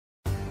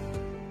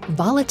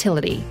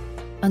Volatility,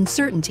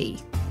 uncertainty,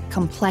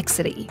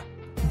 complexity.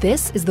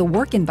 This is the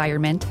work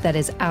environment that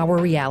is our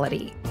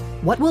reality.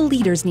 What will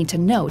leaders need to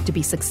know to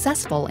be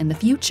successful in the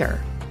future?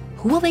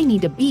 Who will they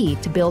need to be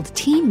to build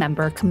team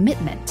member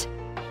commitment?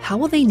 How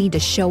will they need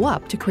to show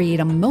up to create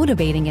a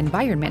motivating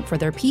environment for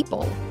their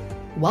people?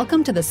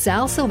 Welcome to the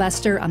Sal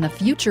Silvester on the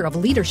Future of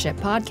Leadership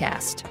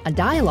podcast, a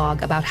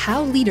dialogue about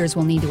how leaders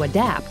will need to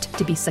adapt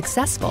to be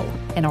successful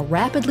in a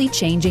rapidly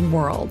changing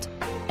world.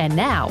 And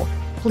now,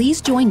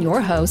 please join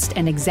your host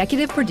and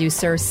executive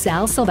producer,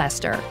 Sal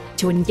Silvester,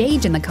 to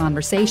engage in the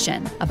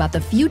conversation about the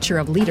future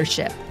of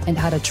leadership and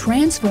how to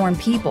transform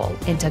people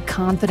into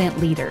confident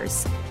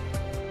leaders.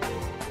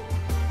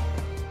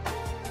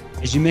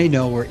 As you may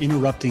know, we're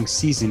interrupting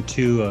season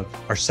 2 of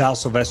our Sal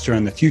Silvester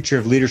on the Future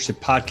of Leadership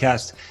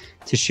podcast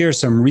to share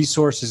some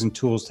resources and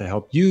tools to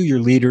help you, your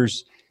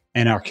leaders,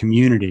 and our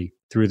community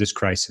through this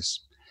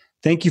crisis.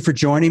 Thank you for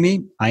joining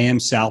me. I am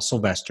Sal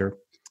Silvester.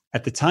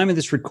 At the time of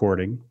this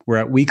recording, we're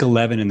at week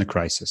 11 in the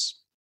crisis.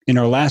 In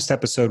our last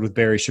episode with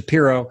Barry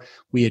Shapiro,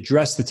 we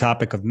addressed the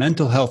topic of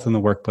mental health in the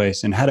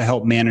workplace and how to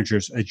help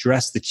managers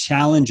address the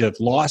challenge of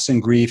loss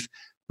and grief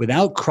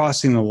without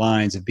crossing the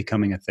lines of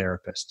becoming a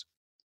therapist.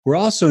 We're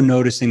also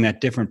noticing that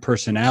different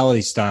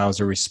personality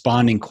styles are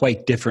responding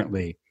quite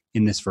differently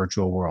in this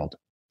virtual world.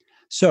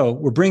 So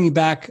we're bringing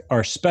back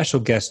our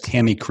special guest,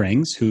 Tammy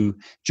Krings, who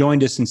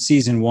joined us in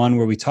season 1,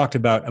 where we talked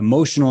about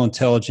emotional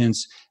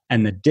intelligence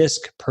and the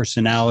DISC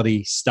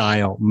personality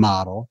style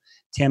model.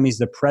 Tammy's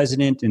the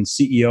president and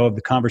CEO of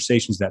the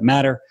Conversations That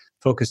Matter,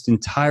 focused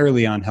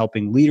entirely on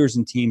helping leaders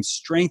and teams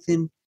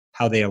strengthen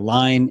how they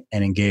align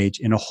and engage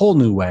in a whole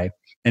new way,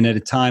 and at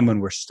a time when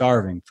we're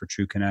starving for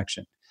true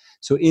connection.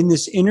 So in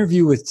this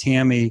interview with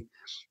Tammy,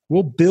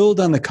 we'll build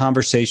on the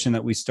conversation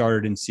that we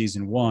started in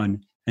season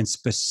 1 and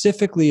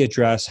specifically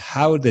address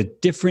how the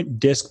different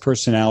DISC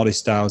personality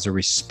styles are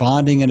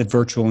responding in a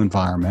virtual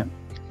environment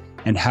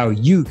and how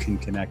you can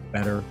connect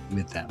better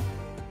with them.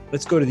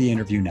 Let's go to the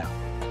interview now.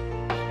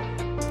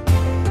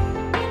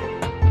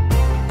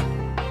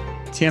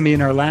 Tammy,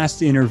 in our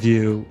last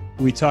interview,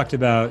 we talked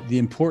about the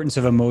importance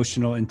of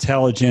emotional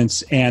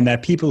intelligence and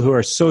that people who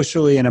are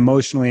socially and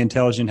emotionally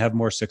intelligent have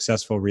more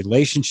successful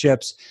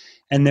relationships,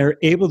 and they're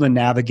able to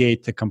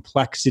navigate the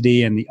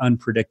complexity and the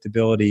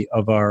unpredictability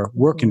of our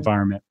work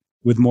environment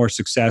with more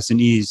success and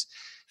ease.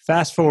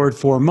 Fast forward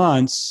 4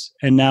 months,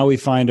 and now we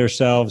find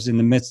ourselves in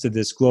the midst of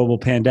this global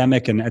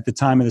pandemic. And at the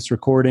time of this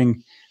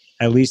recording,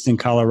 at least in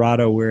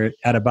Colorado, we're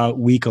at about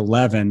week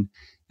 11.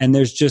 And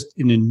there's just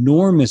an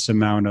enormous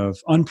amount of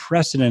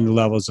unprecedented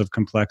levels of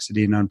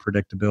complexity and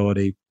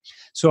unpredictability.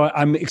 So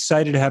I'm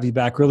excited to have you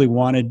back. Really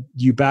wanted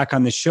you back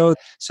on the show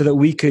so that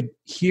we could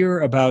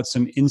hear about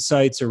some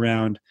insights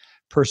around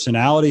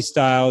personality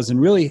styles and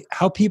really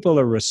how people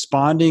are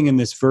responding in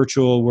this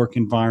virtual work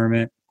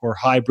environment or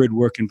hybrid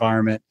work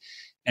environment,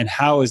 and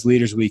how as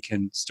leaders we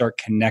can start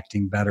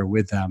connecting better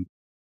with them.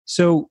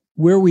 So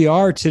where we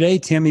are today,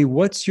 Tammy,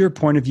 what's your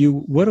point of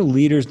view? What do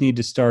leaders need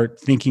to start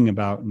thinking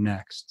about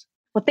next?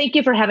 Well, thank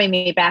you for having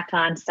me back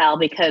on, Sal,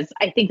 because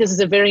I think this is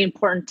a very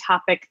important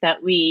topic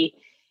that we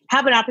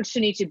have an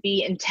opportunity to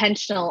be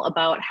intentional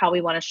about how we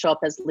want to show up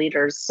as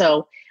leaders.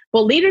 So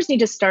what leaders need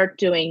to start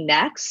doing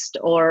next,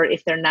 or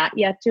if they're not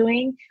yet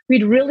doing,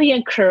 we'd really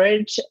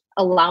encourage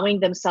allowing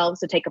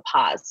themselves to take a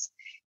pause,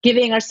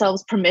 giving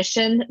ourselves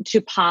permission to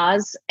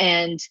pause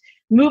and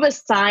move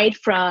aside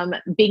from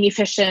being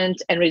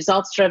efficient and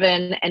results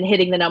driven and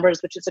hitting the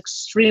numbers, which is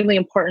extremely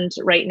important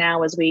right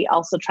now as we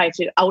also try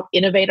to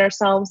out-innovate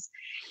ourselves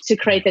to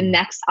create the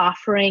next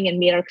offering and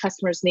meet our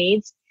customers'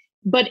 needs.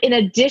 But in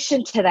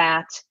addition to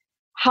that,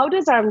 how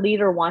does our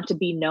leader want to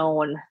be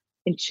known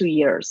in 2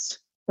 years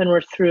when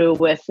we're through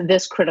with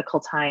this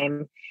critical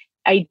time?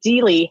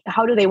 Ideally,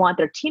 how do they want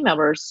their team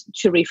members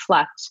to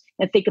reflect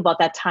and think about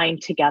that time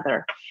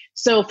together?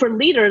 So for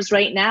leaders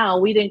right now,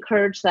 we'd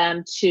encourage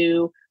them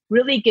to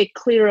really get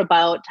clear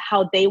about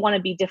how they want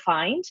to be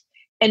defined.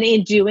 And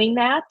in doing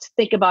that,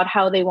 think about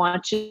how they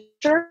want to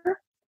nurture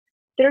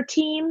their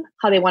team,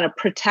 how they want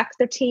to protect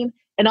their team,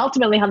 and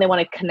ultimately how they want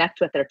to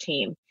connect with their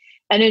team.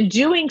 And in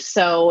doing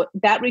so,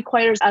 that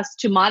requires us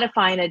to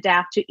modify and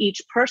adapt to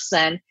each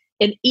person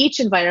in each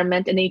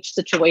environment, in each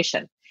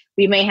situation.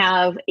 We may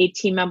have a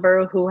team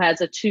member who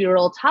has a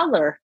 2-year-old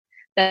toddler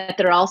that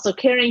they're also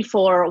caring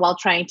for while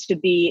trying to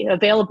be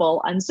available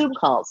on Zoom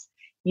calls.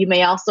 You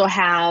may also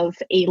have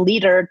a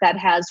leader that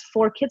has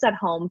 4 kids at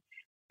home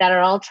that are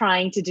all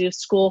trying to do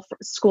school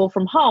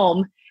from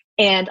home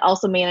and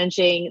also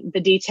managing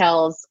the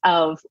details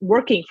of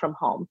working from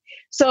home.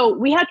 So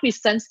we have to be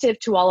sensitive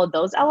to all of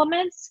those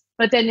elements,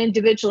 but then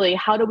individually,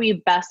 how do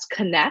we best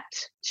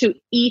connect to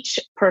each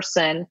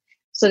person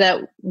so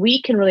that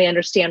we can really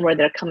understand where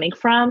they're coming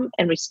from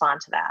and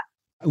respond to that?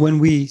 When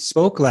we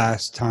spoke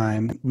last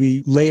time,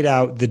 we laid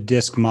out the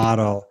DISC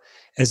model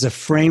as a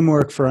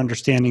framework for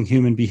understanding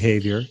human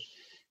behavior,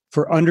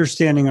 for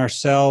understanding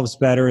ourselves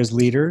better as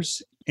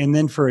leaders, and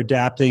then for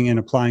adapting and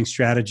applying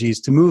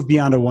strategies to move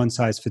beyond a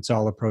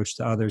one-size-fits-all approach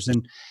to others.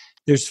 And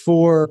There's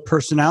 4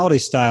 personality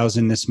styles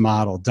in this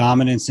model: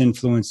 dominance,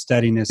 influence,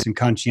 steadiness, and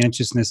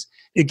conscientiousness.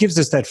 It gives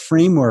us that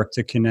framework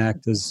to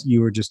connect, as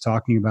you were just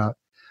talking about.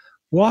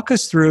 Walk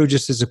us through,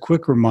 just as a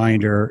quick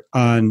reminder,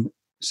 on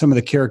some of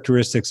the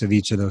characteristics of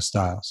each of those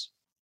styles.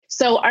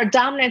 So our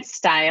dominant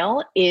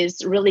style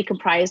is really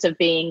comprised of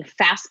being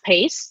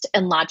fast-paced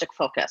and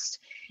logic-focused.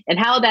 And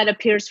how that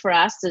appears for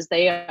us is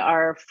they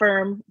are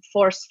firm,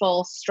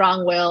 forceful,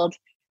 strong-willed,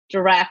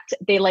 direct.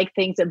 They like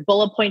things in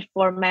bullet point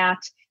format.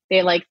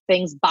 They like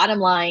things bottom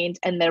lined,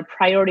 and their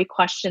priority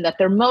question that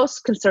they're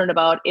most concerned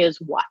about is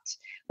what?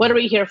 What are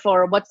we here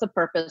for? What's the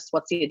purpose?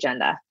 What's the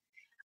agenda?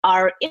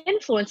 Our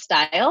influence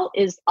style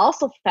is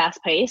also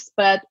fast-paced,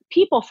 but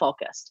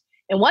people-focused.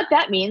 And what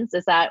that means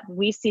is that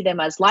we see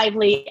them as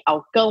lively,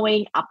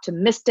 outgoing,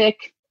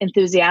 optimistic,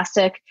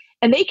 enthusiastic,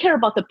 and they care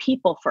about the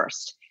people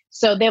first.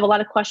 So they have a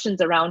lot of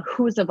questions around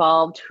who's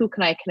involved, who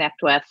can I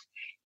connect with?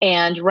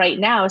 And right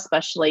now,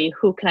 especially,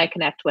 who can I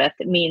connect with?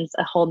 It means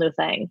a whole new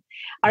thing.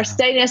 Our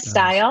steadiness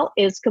style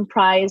is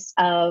comprised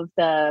of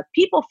the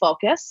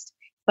people-focused,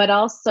 but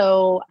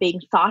also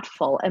being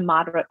thoughtful and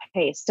moderate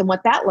paced. And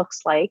what that looks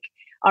like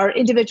are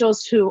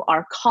individuals who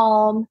are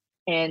calm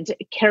and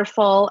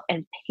careful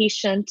and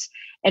patient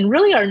and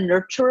really are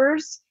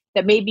nurturers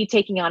that may be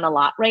taking on a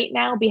lot right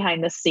now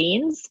behind the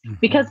scenes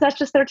because that's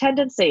just their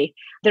tendency.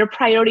 Their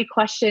priority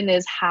question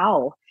is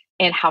how,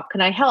 and how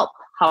can I help?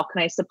 How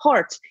can I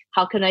support?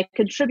 How can I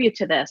contribute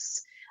to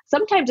this?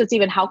 Sometimes it's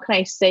even how can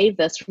I save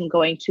this from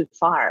going too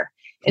far?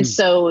 And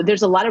so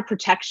there's a lot of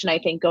protection, I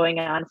think, going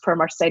on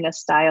from our steadiness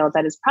style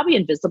that is probably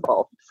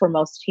invisible for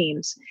most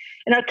teams.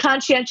 And our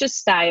conscientious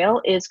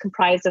style is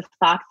comprised of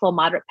thoughtful,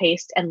 moderate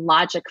paced, and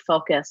logic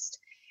focused.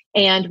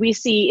 And we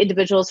see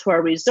individuals who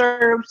are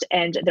reserved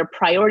and their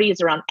priority is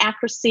around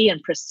accuracy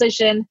and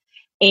precision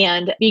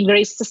and being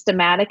very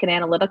systematic and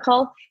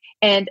analytical.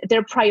 And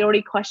their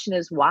priority question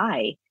is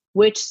why,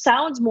 which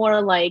sounds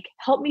more like,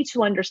 help me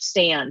to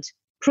understand,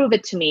 prove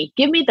it to me,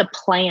 give me the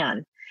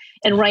plan.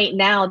 And right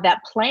now,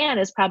 that plan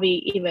is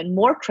probably even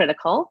more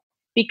critical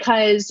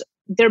because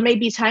there may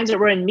be times that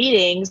we're in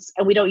meetings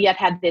and we don't yet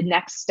have the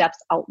next steps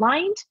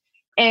outlined.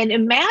 And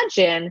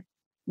imagine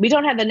we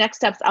don't have the next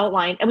steps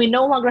outlined and we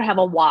no longer have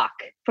a walk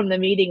from the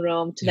meeting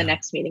room to the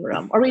next meeting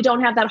room, or we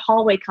don't have that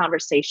hallway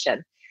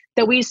conversation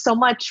that we so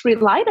much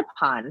relied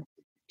upon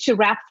to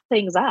wrap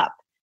things up.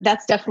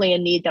 That's definitely a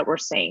need that we're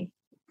seeing.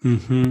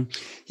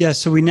 Yeah,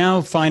 so we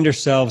now find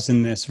ourselves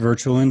in this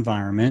virtual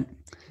environment.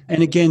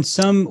 And again,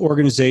 some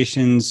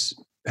organizations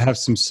have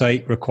some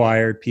site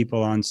required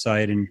people on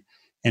site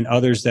and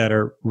others that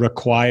are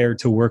required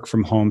to work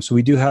from home. So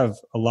we do have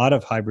a lot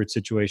of hybrid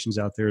situations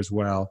out there as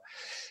well.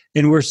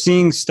 And we're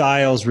seeing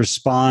styles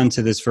respond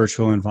to this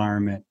virtual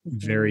environment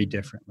very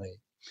differently.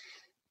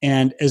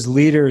 And as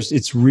leaders,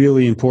 it's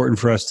really important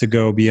for us to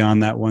go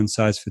beyond that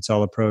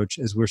one-size-fits-all approach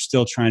as we're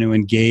still trying to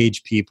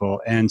engage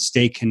people and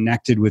stay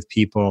connected with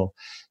people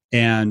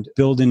and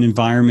build an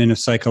environment of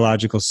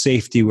psychological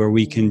safety where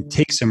we can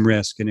take some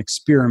risk and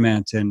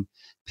experiment and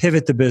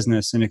pivot the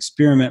business and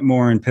experiment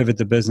more and pivot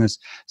the business.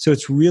 So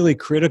it's really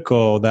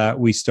critical that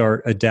we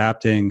start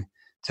adapting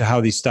to how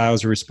these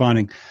styles are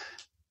responding.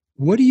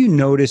 What are you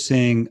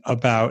noticing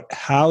about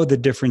how the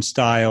different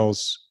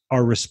styles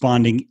are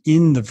responding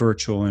in the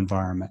virtual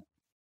environment?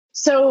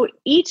 So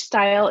each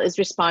style is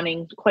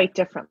responding quite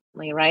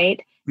differently, right?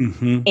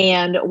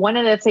 And one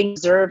of the things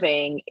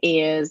observing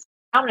is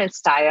dominant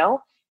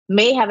style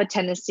may have a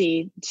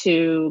tendency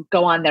to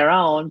go on their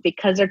own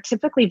because they're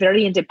typically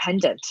very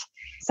independent.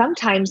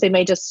 Sometimes they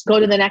may just go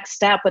to the next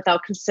step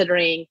without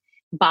considering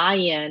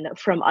buy-in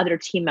from other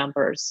team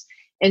members.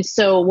 And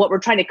so what we're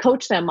trying to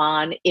coach them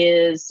on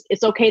is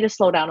it's okay to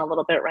slow down a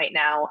little bit right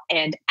now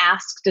and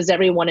ask, does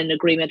everyone in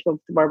agreement with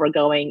where we're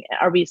going?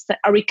 Are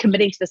we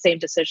committing to the same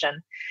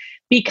decision?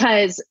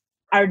 Because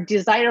our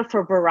desire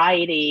for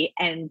variety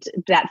and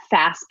that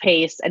fast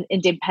pace and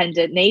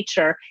independent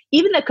nature,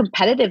 even the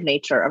competitive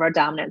nature of our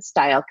dominant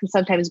style can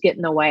sometimes get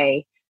in the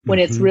way when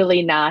it's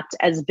really not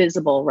as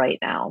visible right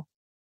now.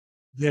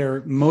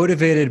 They're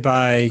motivated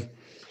by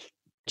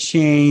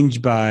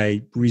change,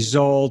 by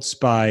results,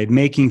 by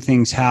making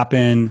things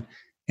happen.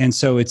 And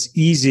so it's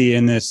easy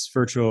in this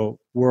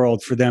virtual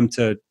world for them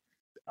to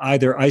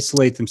either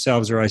isolate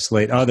themselves or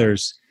isolate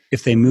others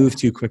if they move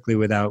too quickly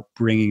without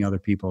bringing other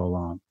people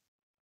along.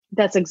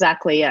 That's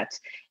exactly it.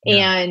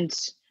 Yeah. And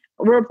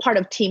we're part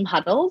of team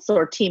huddles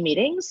or team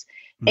meetings,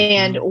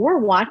 and we're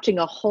watching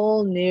a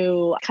whole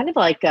new, kind of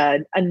like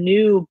a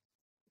new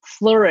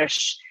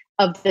flourish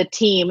of the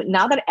team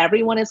now that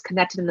everyone is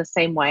connected in the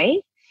same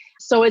way.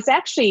 So it's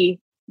actually,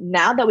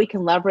 now that we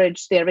can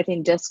leverage the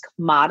Everything Disc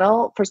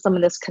model for some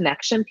of this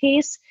connection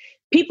piece,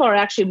 people are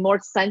actually more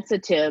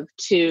sensitive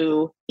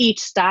to each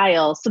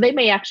style. So they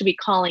may actually be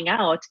calling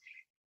out,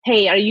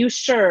 hey, are you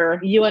sure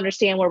you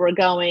understand where we're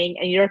going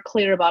and you're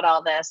clear about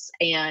all this?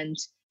 And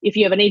if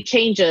you have any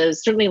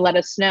changes, certainly let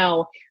us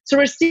know. So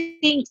we're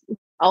seeing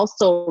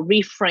also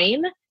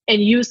reframe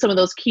and use some of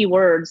those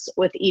keywords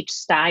with each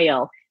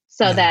style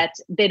so that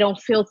they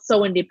don't feel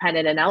so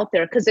independent and out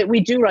there, because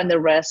we do run the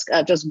risk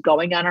of just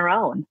going on our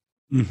own.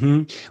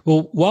 Mm-hmm.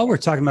 Well, while we're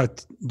talking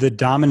about the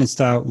dominant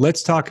style,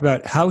 let's talk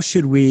about what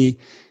should we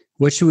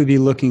be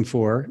looking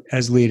for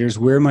as leaders?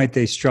 Where might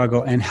they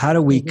struggle? And how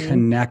do we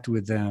connect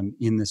with them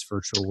in this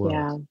virtual world?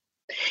 Yeah.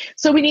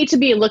 So we need to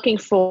be looking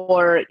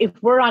for, if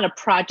we're on a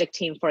project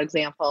team, for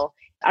example,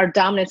 our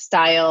dominant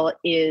style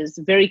is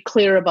very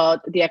clear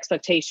about the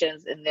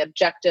expectations and the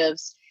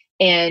objectives,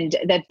 and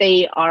that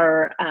they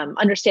are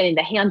understanding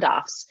the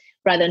handoffs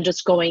rather than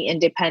just going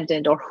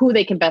independent, or who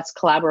they can best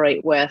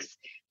collaborate with,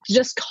 to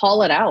just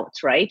call it out,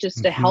 right?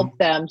 Just to help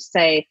them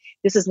say,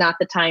 this is not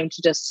the time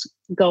to just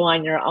go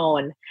on your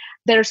own.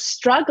 Their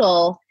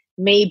struggle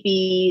may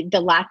be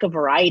the lack of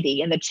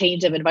variety and the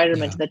change of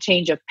environment, the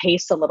change of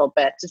pace a little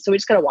bit. So we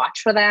just got to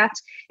watch for that.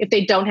 If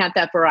they don't have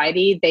that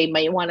variety, they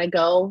may want to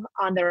go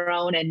on their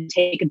own and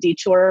take a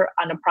detour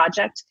on a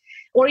project,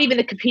 or even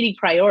the competing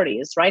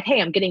priorities, right?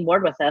 Hey, I'm getting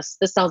bored with this.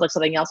 This sounds like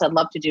something else I'd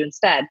love to do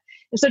instead.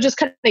 And so just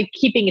kind of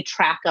keeping a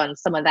track on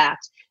some of that.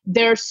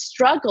 Their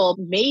struggle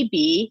may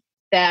be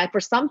that for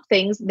some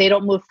things, they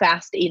don't move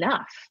fast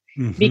enough.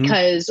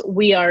 Because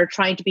we are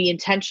trying to be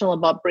intentional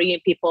about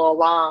bringing people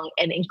along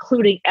and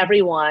including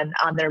everyone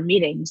on their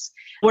meetings.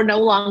 We're no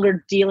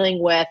longer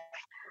dealing with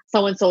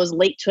so-and-so is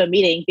late to a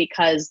meeting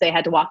because they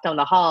had to walk down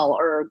the hall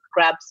or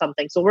grab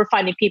something. So we're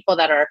finding people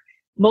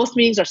most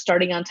meetings are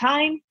starting on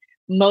time.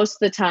 Most of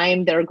the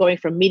time they're going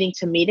from meeting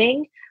to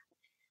meeting.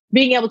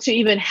 Being able to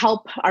even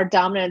help our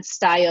dominant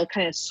style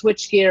kind of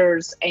switch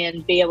gears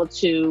and be able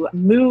to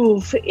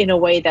move in a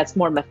way that's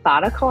more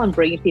methodical and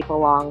bringing people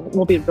along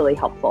will be really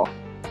helpful.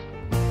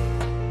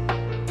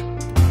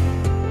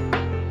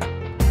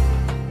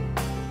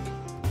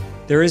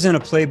 There isn't a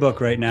playbook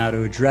right now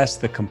to address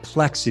the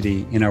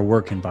complexity in our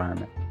work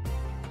environment.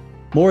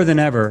 More than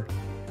ever,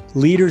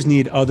 leaders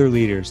need other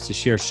leaders to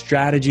share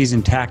strategies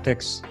and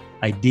tactics,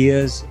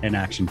 ideas, and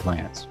action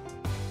plans.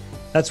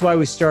 That's why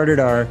we started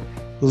our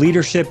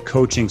Leadership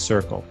Coaching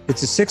Circle.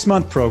 It's a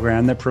 6-month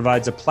program that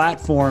provides a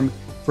platform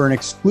for an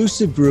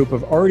exclusive group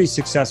of already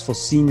successful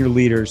senior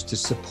leaders to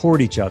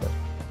support each other,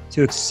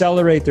 to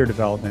accelerate their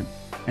development,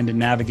 and to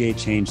navigate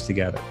change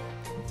together.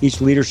 Each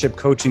Leadership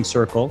Coaching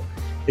Circle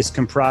is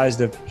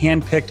comprised of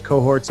hand-picked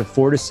cohorts of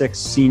 4 to 6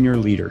 senior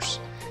leaders.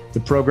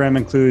 The program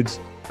includes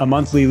a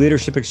monthly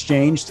leadership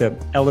exchange to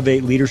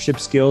elevate leadership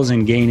skills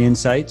and gain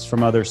insights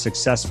from other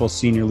successful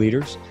senior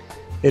leaders.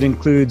 It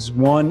includes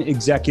 1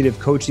 executive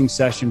coaching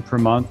session per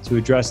month to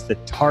address the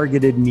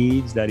targeted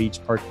needs that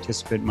each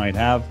participant might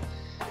have.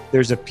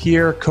 There's a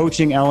peer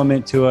coaching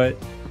element to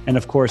it, and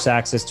of course,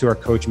 access to our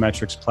Coach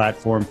Metrics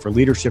platform for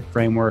leadership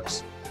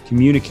frameworks,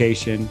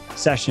 communication,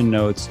 session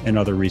notes, and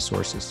other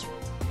resources.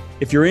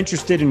 If you're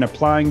interested in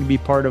applying to be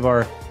part of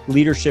our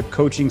Leadership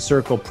Coaching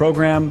Circle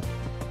program,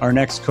 our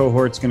next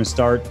cohort's going to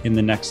start in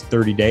the next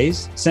 30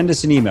 days. Send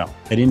us an email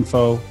at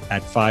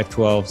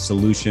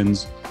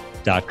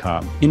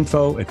info@512solutions.com.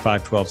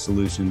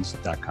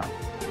 info@512solutions.com.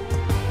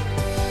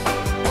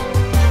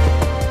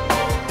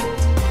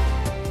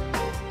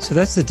 So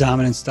that's the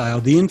dominant style.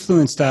 The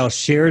influence style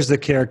shares the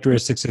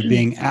characteristics of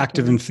being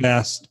active and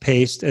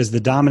fast-paced as the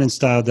dominant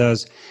style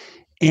does.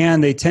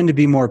 And they tend to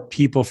be more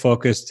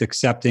people-focused,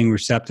 accepting,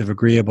 receptive,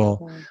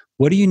 agreeable.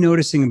 What are you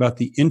noticing about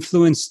the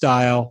influence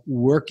style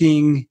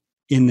working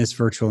in this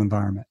virtual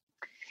environment?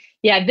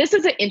 Yeah, this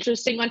is an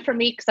interesting one for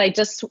me because I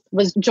just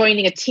was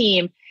joining a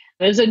team.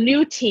 It was a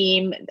new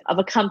team of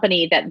a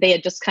company that they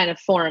had just kind of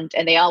formed,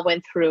 and they all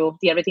went through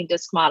the Everything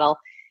Disc model.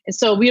 And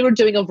so we were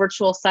doing a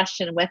virtual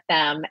session with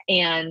them.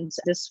 And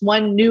this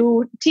one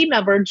new team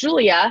member,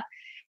 Julia,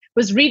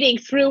 was reading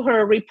through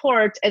her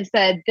report and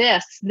said,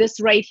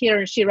 this right here.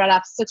 And she read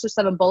off 6 or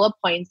 7 bullet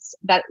points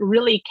that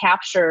really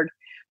captured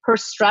her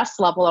stress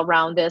level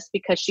around this,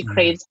 because she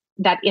craves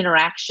that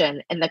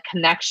interaction and the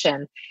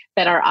connection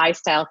that our I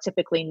style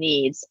typically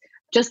needs.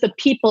 Just the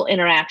people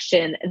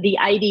interaction, the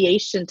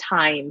ideation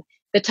time,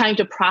 the time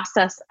to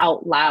process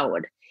out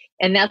loud.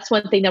 And that's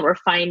one thing that we're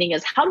finding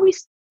is, how do we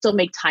still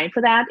make time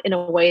for that in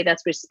a way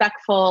that's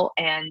respectful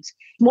and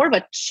more of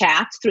a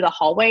chat through the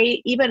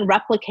hallway, even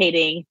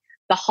replicating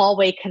the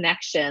hallway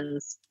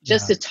connections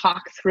just to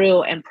talk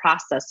through and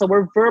process. So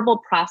we're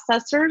verbal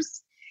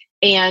processors.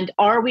 And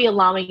are we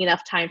allowing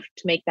enough time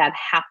to make that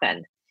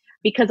happen?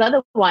 Because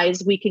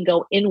otherwise we can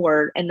go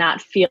inward and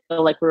not feel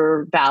like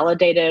we're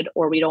validated,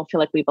 or we don't feel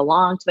like we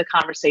belong to the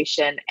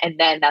conversation. And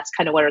then that's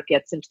kind of where it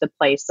gets into the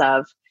place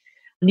of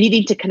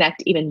needing to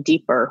connect even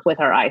deeper with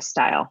our I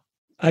style.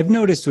 I've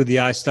noticed with the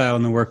I style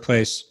in the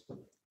workplace,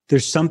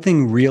 there's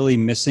something really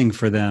missing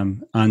for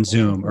them on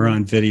Zoom or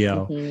on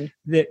video.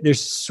 There's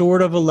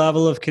sort of a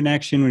level of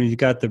connection when you've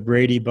got the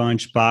Brady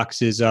Bunch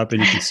boxes up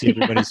and you can see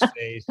everybody's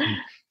face.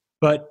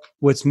 But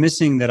what's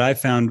missing that I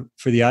found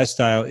for the I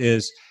style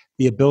is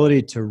the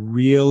ability to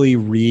really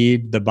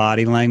read the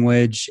body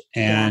language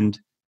and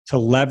to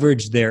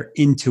leverage their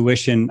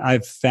intuition.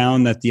 I've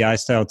found that the I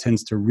style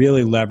tends to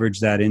really leverage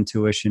that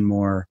intuition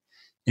more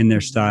in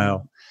their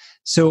style.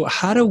 So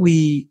how do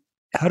we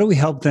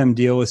help them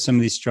deal with some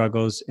of these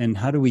struggles, and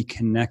how do we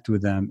connect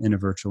with them in a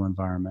virtual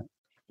environment?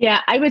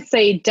 Yeah, I would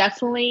say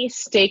definitely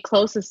stay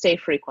close and stay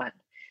frequent.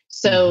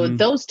 So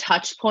those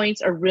touch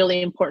points are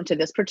really important to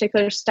this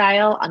particular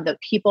style. On the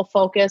people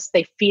focus,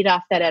 they feed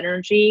off that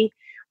energy.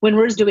 When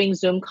we're doing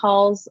Zoom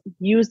calls,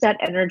 use that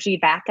energy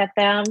back at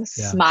them,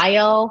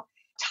 smile,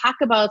 talk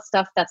about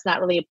stuff that's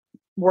not really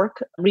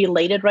work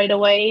related right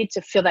away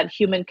to feel that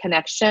human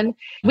connection.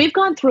 We've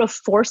gone through a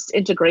forced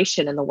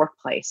integration in the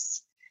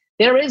workplace.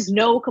 There is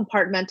no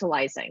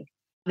compartmentalizing.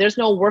 There's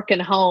no work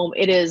and home.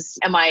 It is,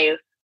 am I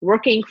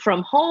working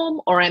from home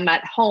or I'm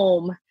at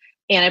home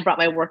and I brought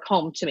my work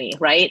home to me,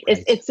 right?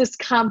 It's this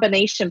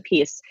combination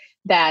piece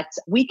that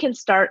we can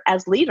start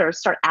as leaders,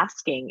 start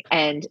asking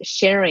and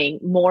sharing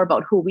more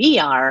about who we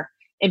are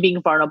and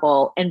being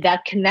vulnerable. And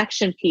that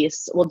connection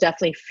piece will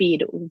definitely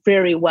feed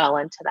very well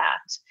into that.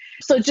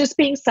 So just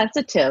being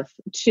sensitive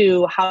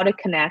to how to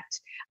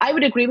connect. I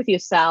would agree with you,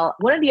 Sal.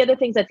 One of the other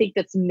things I think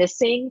that's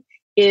missing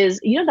is,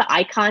 the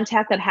eye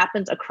contact that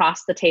happens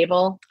across the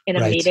table in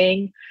a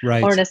meeting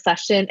or in a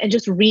session, and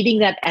just reading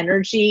that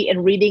energy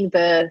and reading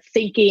the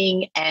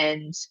thinking,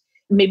 and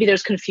maybe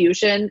there's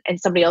confusion and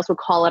somebody else would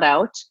call it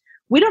out.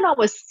 We don't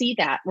always see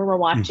that when we're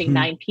watching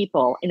 9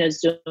 people in a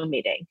Zoom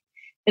meeting.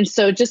 And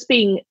so just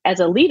being,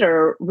 as a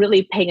leader,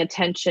 really paying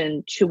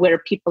attention to where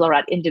people are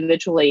at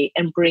individually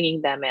and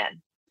bringing them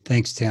in.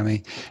 Thanks,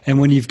 Tammy. And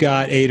when you've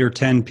got 8 or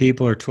 10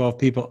 people or 12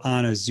 people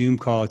on a Zoom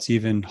call, it's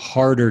even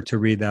harder to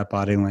read that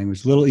body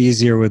language, a little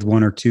easier with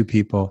 1 or 2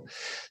 people.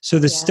 So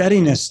the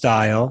steadiness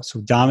style,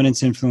 so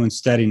dominance, influence,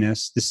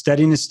 steadiness, the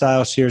steadiness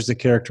style shares the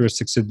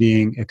characteristics of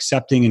being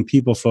accepting and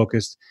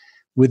people-focused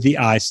with the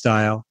I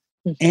style,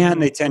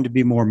 and they tend to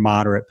be more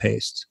moderate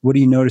paced. What are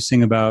you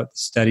noticing about the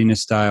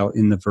steadiness style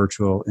in the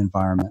virtual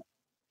environment?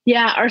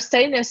 Yeah, our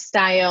steadiness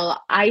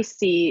style, I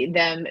see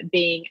them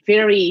being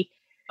very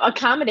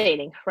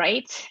accommodating,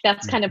 right?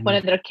 That's kind of one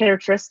of their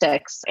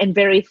characteristics, and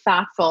very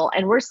thoughtful.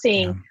 And we're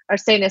seeing our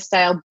steadiness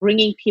style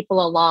bringing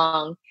people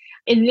along.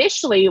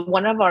 Initially,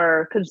 one of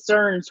our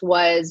concerns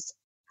was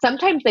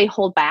sometimes they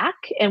hold back,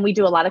 and we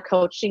do a lot of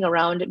coaching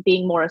around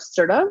being more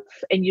assertive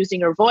and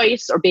using your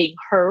voice or being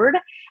heard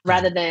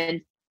rather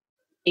than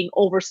being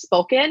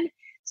overspoken.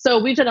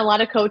 So we've done a lot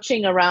of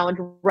coaching around,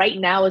 right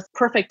now is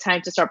perfect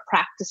time to start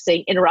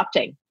practicing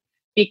interrupting,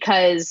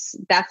 because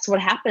that's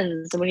what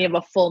happens when you have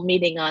a full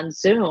meeting on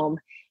Zoom.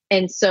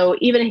 And so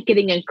even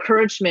getting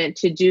encouragement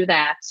to do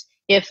that,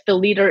 if the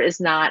leader is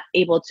not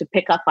able to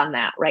pick up on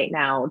that right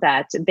now,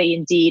 that they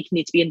indeed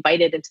need to be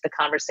invited into the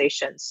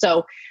conversation.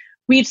 So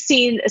we've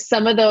seen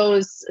some of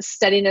those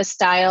steadiness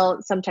style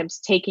sometimes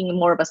taking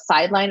more of a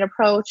sideline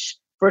approach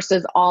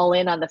versus all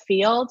in on the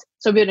field.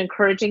 So we've been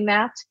encouraging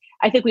that.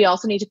 I think we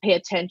also need to pay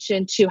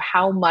attention to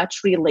how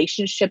much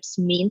relationships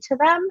mean to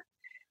them.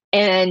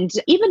 And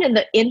even in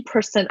the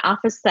in-person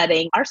office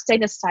setting, our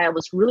steadiness style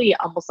was really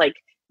almost like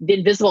the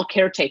invisible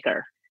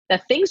caretaker,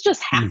 that things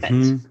just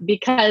happened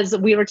because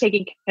we were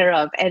taken care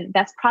of. And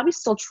that's probably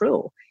still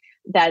true.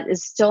 That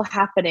is still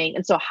happening.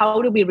 And so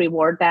how do we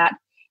reward that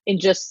in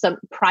just some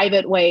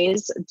private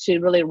ways to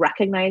really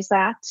recognize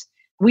that?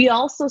 We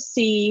also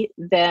see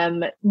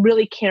them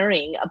really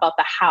caring about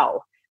the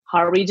how. How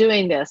are we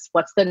doing this?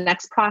 What's the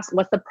next process?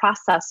 What's the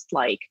process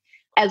like?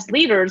 As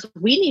leaders,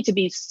 we need to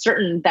be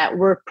certain that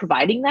we're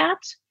providing that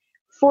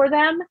for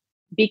them,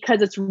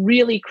 because it's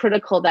really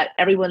critical that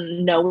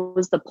everyone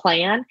knows the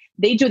plan.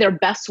 They do their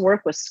best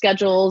work with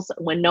schedules,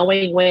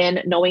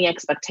 knowing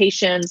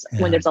expectations,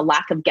 when there's a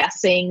lack of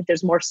guessing,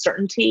 there's more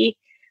certainty.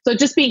 So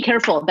just being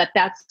careful that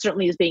that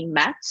certainly is being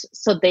met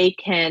so they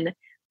can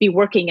be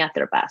working at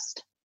their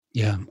best.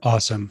 Yeah,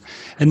 awesome.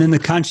 And then the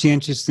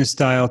conscientiousness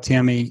style,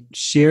 Tammy,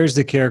 shares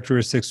the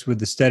characteristics with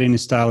the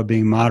steadiness style of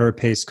being moderate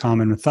paced,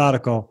 calm, and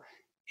methodical,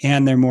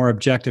 and they're more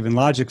objective and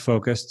logic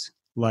focused,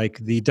 like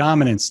the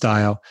dominant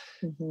style.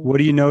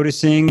 What are you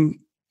noticing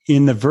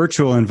in the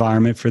virtual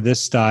environment for this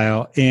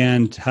style,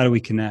 and how do we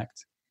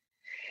connect?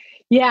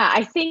 Yeah,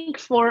 I think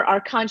for our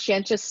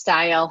conscientious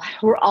style,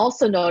 we're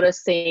also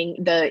noticing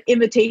the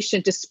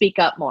invitation to speak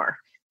up more.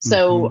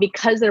 So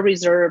because they're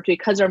reserved,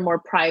 because they're more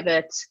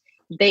private,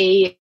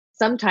 they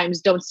sometimes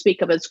don't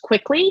speak up as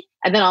quickly.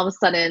 And then all of a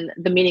sudden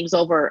the meeting's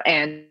over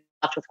and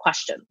left with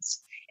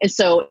questions. And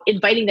so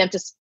inviting them to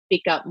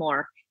speak up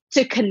more,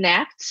 to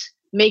connect,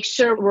 make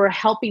sure we're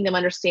helping them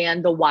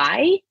understand the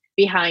why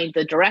behind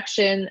the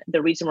direction,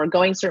 the reason we're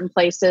going certain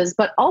places.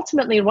 But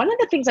ultimately, one of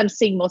the things I'm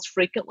seeing most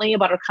frequently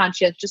about our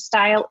conscientious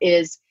style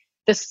is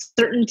the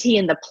certainty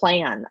in the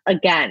plan.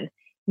 Again,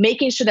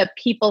 making sure that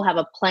people have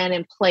a plan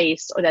in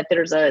place, or that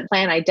there's a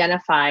plan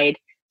identified,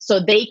 so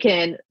they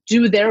can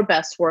do their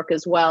best work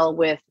as well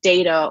with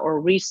data or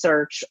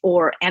research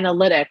or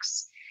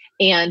analytics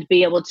and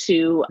be able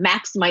to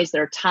maximize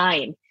their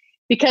time.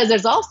 Because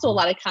there's also a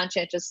lot of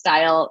conscientious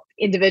style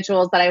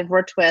individuals that I've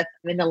worked with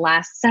in the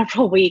last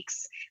several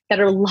weeks that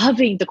are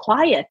loving the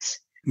quiet,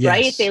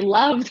 right? They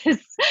love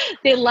this.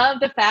 They love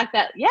the fact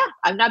that,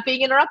 I'm not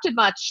being interrupted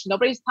much.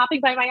 Nobody's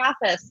popping by my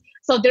office.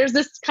 So there's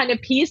this kind of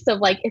piece of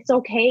like, it's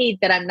okay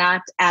that I'm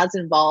not as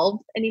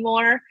involved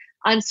anymore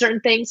on certain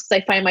things,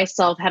 because I find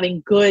myself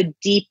having good,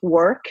 deep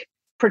work,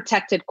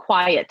 protected,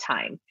 quiet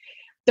time.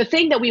 The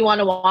thing that we want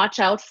to watch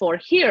out for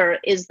here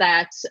is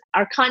that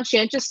our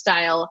conscientious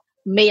style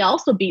may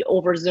also be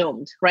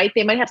over-Zoomed, right?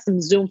 They might have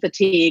some Zoom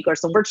fatigue or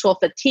some virtual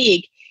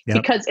fatigue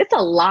because it's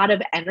a lot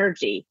of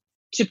energy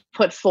to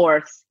put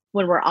forth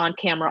when we're on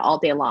camera all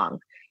day long.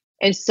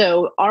 And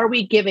so are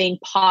we giving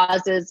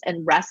pauses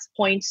and rest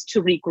points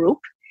to regroup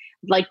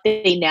like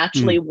they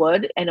naturally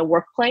would in a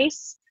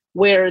workplace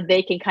where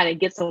they can kind of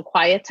get some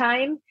quiet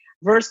time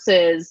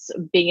versus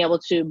being able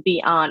to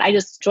be on? I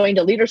just joined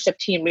a leadership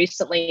team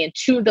recently, and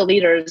 2 of the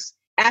leaders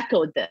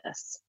echoed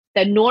this,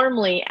 that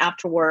normally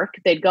after work,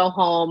 they'd go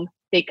home,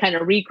 they kind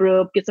of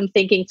regroup, get some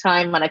thinking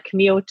time on a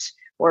commute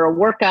or a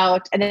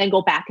workout, and then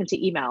go back into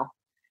email.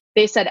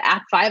 They said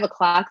at 5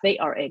 o'clock, they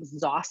are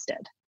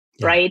exhausted,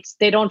 right?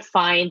 They don't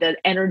find the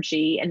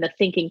energy and the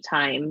thinking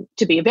time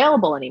to be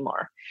available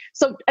anymore.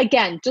 So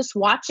again, just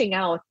watching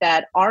out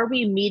that are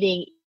we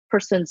meeting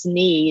person's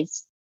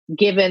needs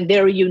given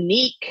their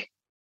unique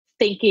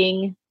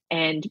thinking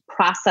and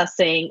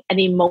processing and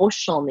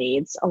emotional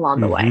needs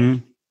along the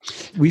way.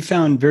 We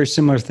found very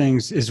similar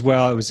things as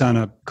well. I was on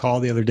a call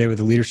the other day with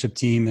a leadership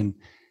team, and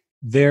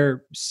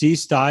their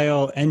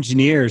C-style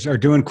engineers are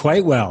doing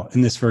quite well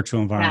in this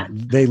virtual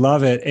environment. They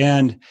love it.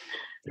 And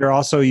they're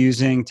also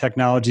using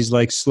technologies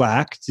like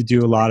Slack to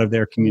do a lot of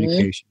their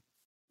communication.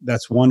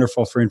 That's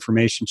wonderful for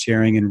information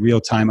sharing and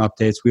real-time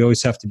updates. We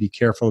always have to be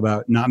careful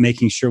about not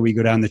making sure we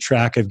go down the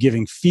track of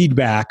giving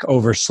feedback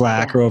over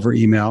Slack or over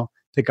email.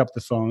 Pick up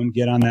the phone,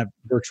 get on that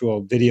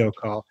virtual video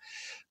call.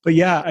 But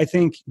yeah, I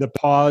think the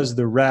pause,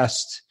 the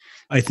rest,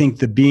 I think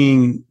the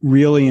being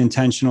really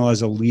intentional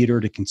as a leader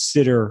to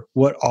consider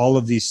what all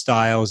of these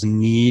styles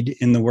need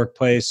in the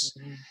workplace.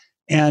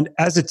 And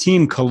as a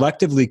team,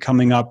 collectively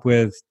coming up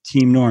with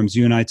team norms.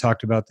 You and I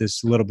talked about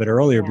this a little bit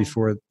earlier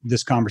before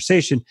this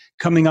conversation,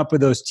 coming up with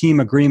those team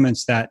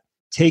agreements that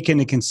take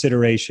into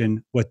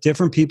consideration what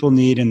different people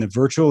need in the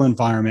virtual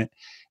environment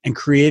and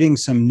creating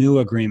some new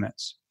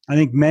agreements. I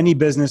think many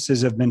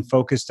businesses have been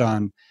focused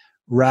on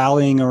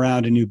rallying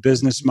around a new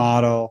business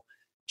model,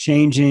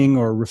 changing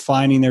or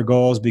refining their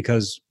goals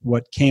because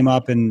what came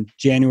up in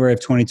January of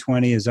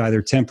 2020 is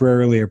either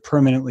temporarily or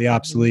permanently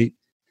obsolete.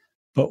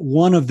 But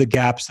one of the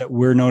gaps that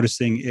we're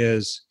noticing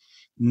is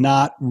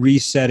not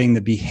resetting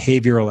the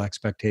behavioral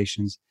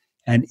expectations.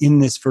 And in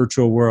this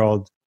virtual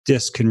world,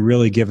 DISC can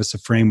really give us a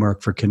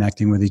framework for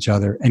connecting with each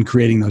other and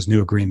creating those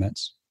new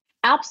agreements.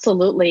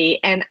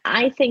 Absolutely. And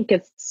I think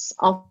it's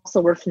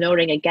also worth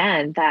noting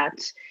again that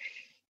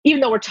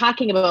even though we're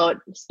talking about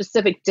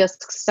specific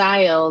DISC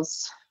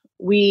styles,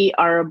 we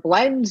are a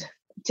blend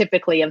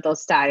typically of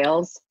those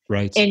styles.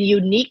 Right. And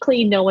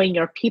uniquely knowing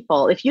your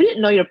people. If you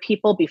didn't know your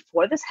people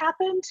before this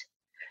happened,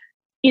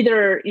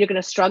 either you're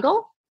going to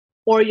struggle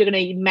or you're going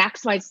to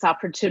maximize this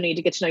opportunity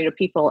to get to know your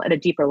people at a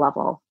deeper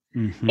level.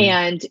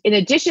 And in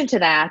addition to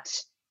that,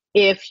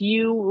 if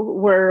you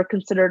were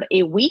considered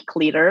a weak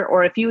leader,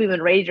 or if you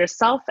even rated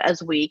yourself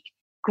as weak,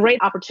 great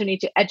opportunity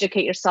to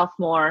educate yourself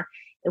more,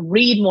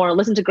 read more,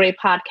 listen to great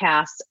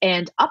podcasts,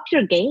 and up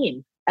your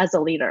game as a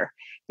leader.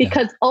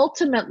 Because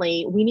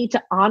ultimately, we need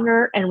to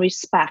honor and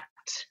respect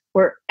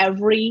where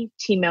every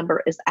team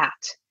member is at.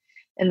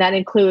 And that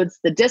includes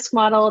the DISC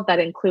model, that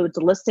includes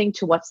listening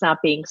to what's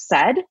not being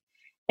said,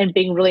 and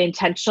being really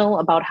intentional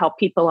about how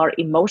people are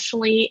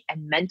emotionally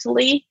and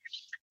mentally.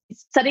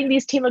 Setting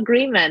these team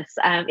agreements,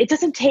 it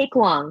doesn't take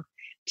long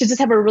to just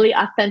have a really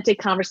authentic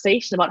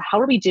conversation about how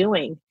are we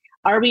doing?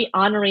 Are we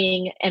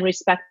honoring and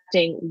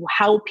respecting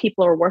how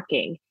people are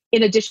working,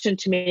 in addition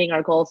to meeting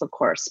our goals, of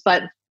course,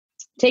 but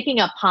taking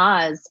a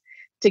pause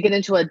to get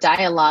into a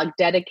dialogue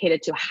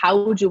dedicated to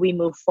how do we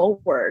move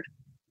forward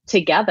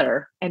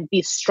together and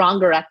be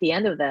stronger at the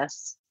end of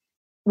this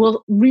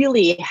will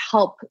really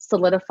help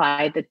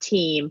solidify the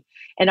team.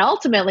 And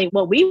ultimately,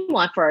 what we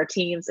want for our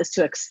teams is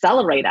to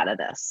accelerate out of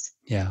this,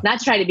 not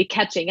to try to be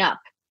catching up,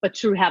 but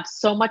to have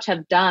so much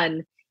have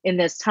done in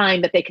this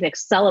time that they can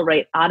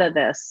accelerate out of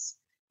this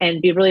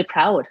and be really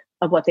proud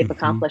of what they've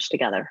accomplished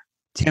together.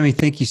 Tammy,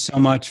 thank you so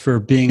much for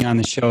being on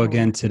the show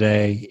again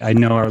today. I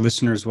know our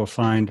listeners will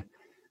find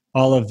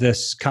all of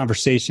this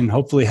conversation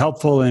hopefully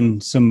helpful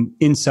and some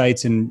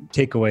insights and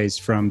takeaways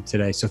from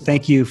today. So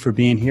thank you for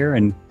being here,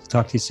 and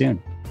talk to you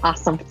soon.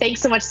 Awesome.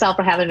 Thanks so much, Sal,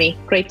 for having me.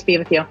 Great to be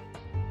with you.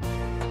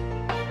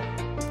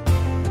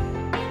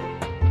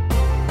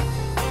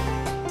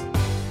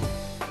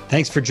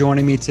 Thanks for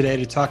joining me today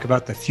to talk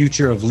about the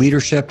future of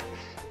leadership.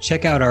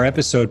 Check out our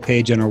episode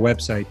page on our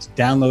website to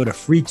download a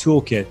free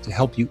toolkit to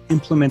help you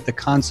implement the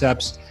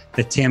concepts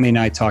that Tammy and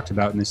I talked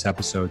about in this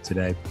episode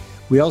today.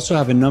 We also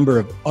have a number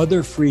of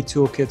other free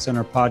toolkits on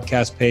our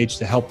podcast page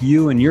to help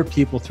you and your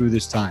people through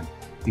this time,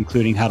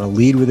 including how to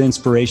lead with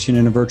inspiration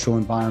in a virtual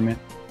environment,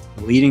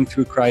 leading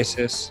through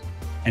crisis,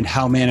 and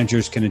how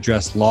managers can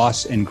address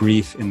loss and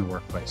grief in the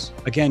workplace.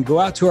 Again, go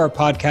out to our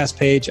podcast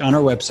page on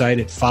our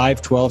website at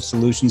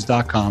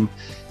 512solutions.com.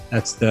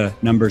 That's the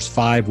numbers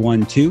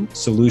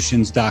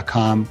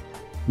 512solutions.com.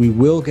 We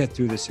will get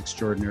through this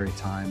extraordinary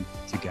time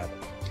together.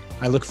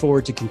 I look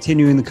forward to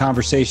continuing the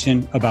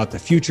conversation about the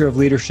future of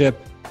leadership.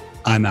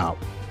 I'm out.